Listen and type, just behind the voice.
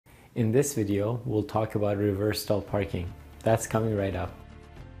In this video, we'll talk about reverse stall parking. That's coming right up.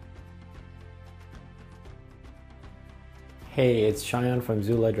 Hey, it's Shayan from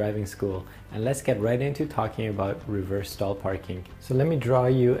Zula Driving School, and let's get right into talking about reverse stall parking. So let me draw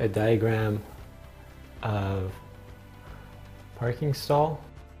you a diagram of parking stall.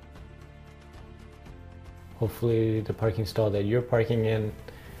 Hopefully the parking stall that you're parking in,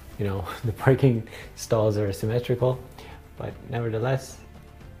 the parking stalls are symmetrical, but nevertheless,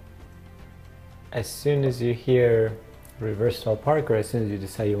 as soon as you hear reverse stall park, or as soon as you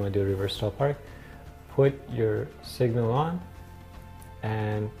decide you want to do a reverse stall park, put your signal on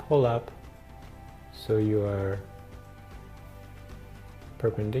and pull up so you are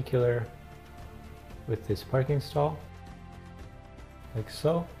perpendicular with this parking stall, like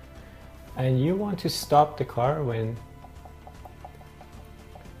so. And you want to stop the car when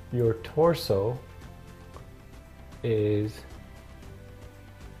your torso is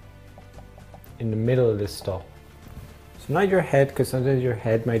in the middle of this stall. So not your head, because sometimes your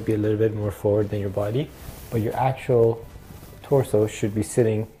head might be a little bit more forward than your body, but your actual torso should be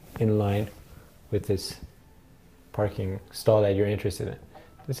sitting in line with this parking stall that you're interested in.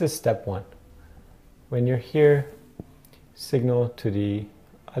 This is step one. When you're here, signal to the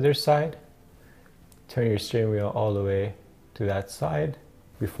other side, turn your steering wheel all the way to that side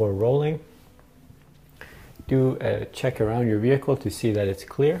before rolling. Do a check around your vehicle to see that it's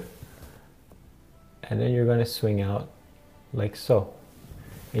clear, and then you're going to swing out like so,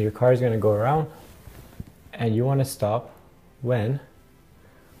 and your car is going to go around, and you want to stop when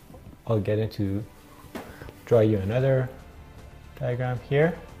I'll get into draw you another diagram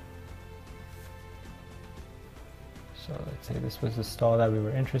here. So let's say this was the stall that we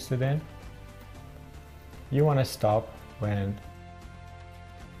were interested in. You want to stop when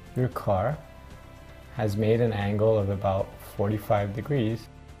your car has made an angle of about 45 degrees.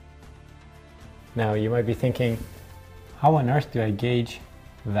 Now you might be thinking, how on earth do I gauge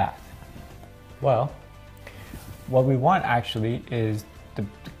that? Well, what we want actually is the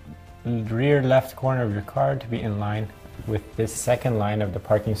rear left corner of your car to be in line with this second line of the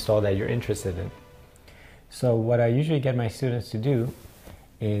parking stall that you're interested in. So what I usually get my students to do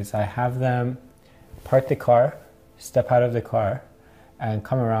is I have them park the car, step out of the car, and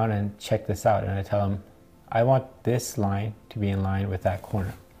come around and check this out. And I tell them, I want this line to be in line with that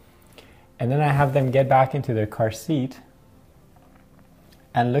corner. And then I have them get back into their car seat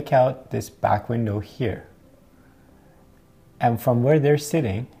and look out this back window here. And from where they're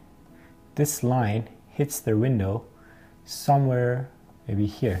sitting, this line hits their window somewhere maybe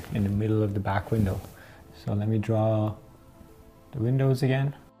here in the middle of the back window. So let me draw the windows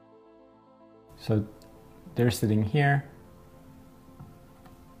again. So they're sitting here,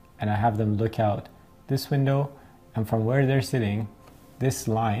 and I have them look out this window, and from where they're sitting, this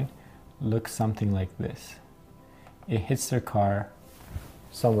line looks something like this. It hits their car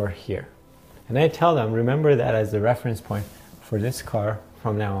somewhere here. And I tell them, remember that as the reference point for this car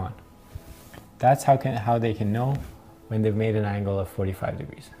from now on. That's how they can know when they've made an angle of 45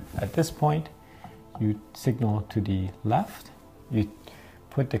 degrees. At this point, you signal to the left, you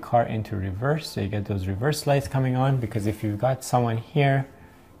put the car into reverse, so you get those reverse lights coming on, because if you've got someone here,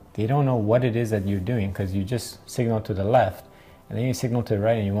 they don't know what it is that you're doing, because you just signal to the left, and then you signal to the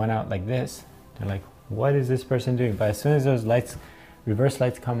right and you went out like this. They're like, what is this person doing? But as soon as those lights, reverse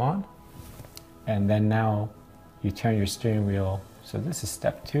lights come on, and then now you turn your steering wheel. So this is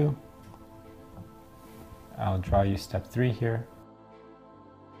step 2. I'll draw you step 3 here,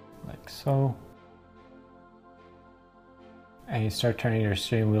 like so. And you start turning your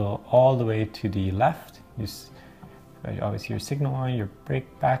steering wheel all the way to the left. You obviously your signal on, your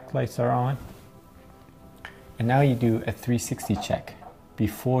brake back lights are on. And now you do a 360 check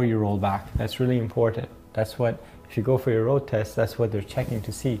before you roll back. That's really important. That's what, if you go for your road test, that's what they're checking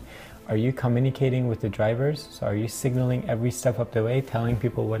to see. Are you communicating with the drivers? So are you signaling every step up the way, telling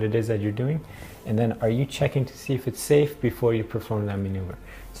people what it is that you're doing? And then are you checking to see if it's safe before you perform that maneuver?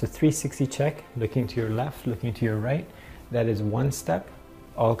 So 360 check, looking to your left, looking to your right. That is one step,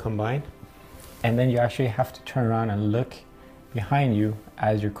 all combined. And then you actually have to turn around and look behind you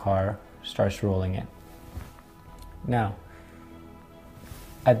as your car starts rolling in. Now,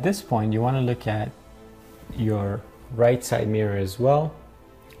 at this point, you want to look at your right side mirror as well.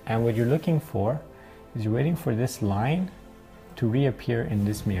 And what you're looking for is you're waiting for this line to reappear in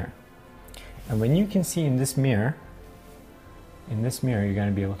this mirror. And when you can see in this mirror, you're going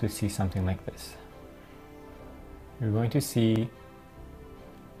to be able to see something like this. You're going to see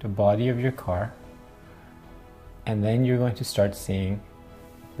the body of your car, and then you're going to start seeing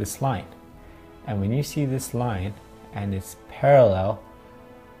this line. And when you see this line and it's parallel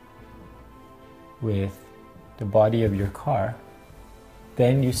with the body of your car,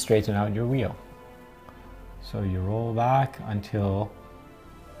 then you straighten out your wheel. So you roll back until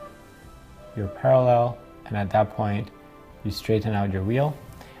you're parallel, and at that point you straighten out your wheel.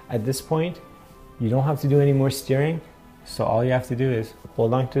 At this point you don't have to do any more steering, so all you have to do is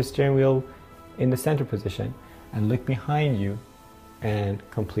hold on to the steering wheel in the center position and look behind you and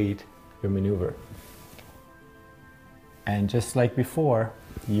complete your maneuver. And just like before,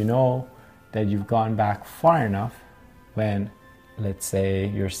 you know that you've gone back far enough when, let's say,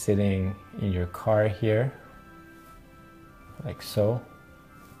 you're sitting in your car here, like so,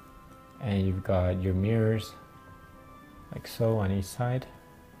 and you've got your mirrors like so on each side.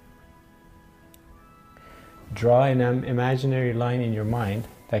 Draw an imaginary line in your mind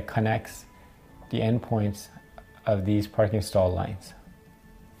that connects the endpoints of these parking stall lines.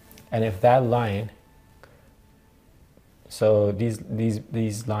 And if that line, so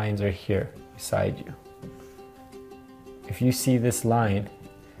these lines are here beside you. If you see this line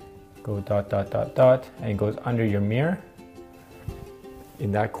go dot dot dot dot and it goes under your mirror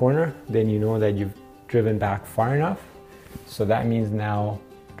in that corner, then you know that you've driven back far enough. So that means now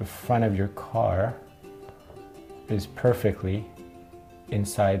the front of your car is perfectly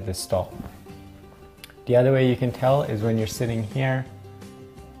inside the stall. The other way you can tell is when you're sitting here,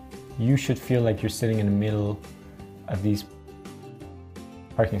 you should feel like you're sitting in the middle of these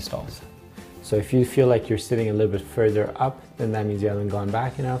parking stalls. So if you feel like you're sitting a little bit further up, then that means you haven't gone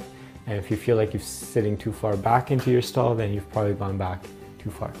back enough. And if you feel like you're sitting too far back into your stall, then you've probably gone back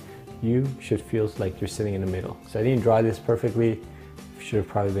too far. You should feel like you're sitting in the middle. So I didn't draw this perfectly. Should have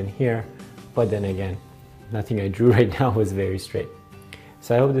probably been here, but then again, nothing I drew right now was very straight.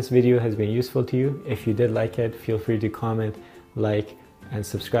 So I hope this video has been useful to you. If you did like it, feel free to comment, like, and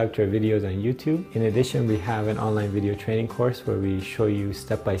subscribe to our videos on YouTube. In addition, we have an online video training course where we show you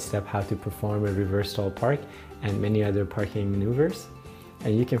step-by-step how to perform a reverse stall park and many other parking maneuvers.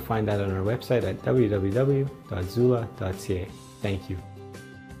 And you can find that on our website at www.zula.ca. Thank you.